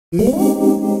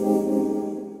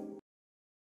Oh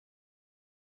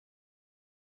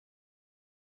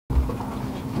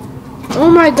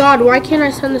my god, why can't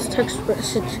I send this text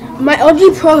message? My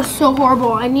LG Pro is so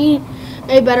horrible. I need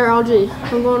a better LG.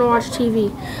 I'm going to watch TV.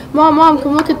 Mom,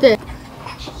 come look at this.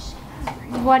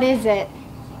 What is it?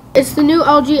 It's the new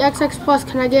LG XX Plus.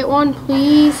 Can I get one,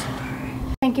 please?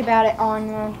 Think about it,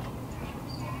 on.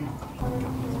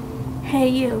 Hey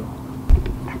you.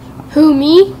 Who,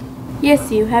 me?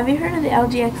 Yes you. Have you heard of the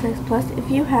LG XX Plus?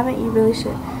 If you haven't, you really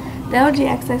should. The LG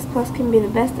XX Plus can be the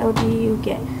best LG you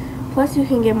get. Plus you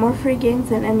can get more free games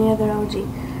than any other LG.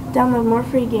 Download more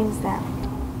free games now.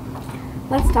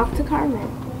 Let's talk to Carmen.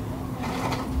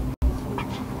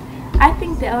 I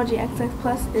think the LG XX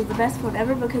Plus is the best phone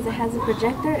ever because it has a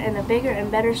projector and a bigger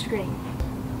and better screen.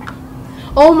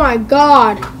 Oh my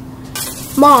god.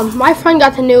 Mom, my friend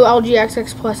got the new LG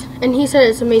XX Plus and he said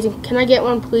it's amazing. Can I get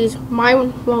one, please?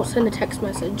 Mine won't send a text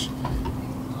message.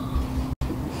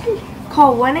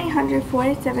 Call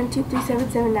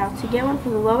 1-800-487-2377 now to get one for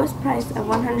the lowest price of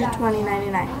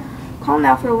 $120.99. Call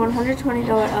now for a $120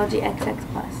 LG XX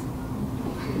Plus.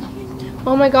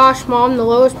 Oh my gosh, Mom, the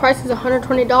lowest price is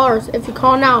 $120. If you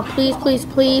call now, please, please,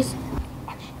 please.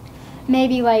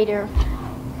 Maybe later.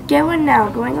 Get one now,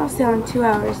 going on sale in 2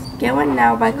 hours. Get one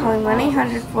now by calling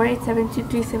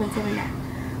 1-800-487-2377 now.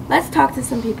 Let's talk to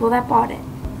some people that bought it.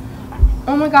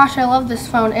 Oh my gosh, I love this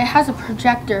phone. It has a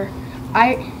projector.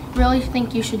 I really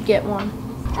think you should get one.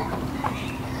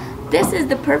 This is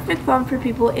the perfect phone for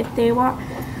people if they want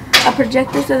a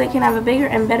projector so they can have a bigger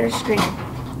and better screen.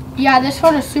 Yeah, this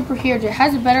phone is super huge. It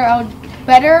has a better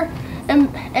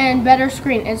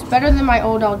screen. It's better than my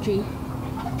old LG.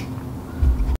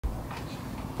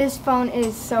 This phone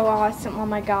is so awesome. Oh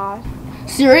my god.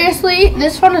 Seriously?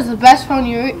 This phone is the best phone.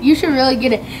 You should really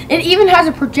get it. It even has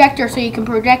a projector so you can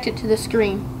project it to the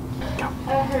screen.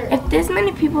 If this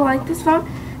many people like this phone,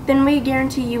 then we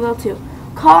guarantee you will too.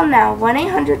 Call now,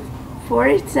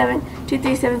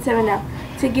 1-800-487-2377 now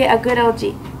to get a good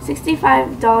LG.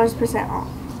 $65% off.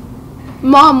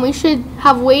 Mom, we should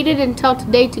have waited until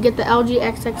today to get the LG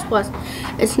XX Plus.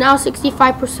 It's now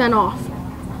 65% off.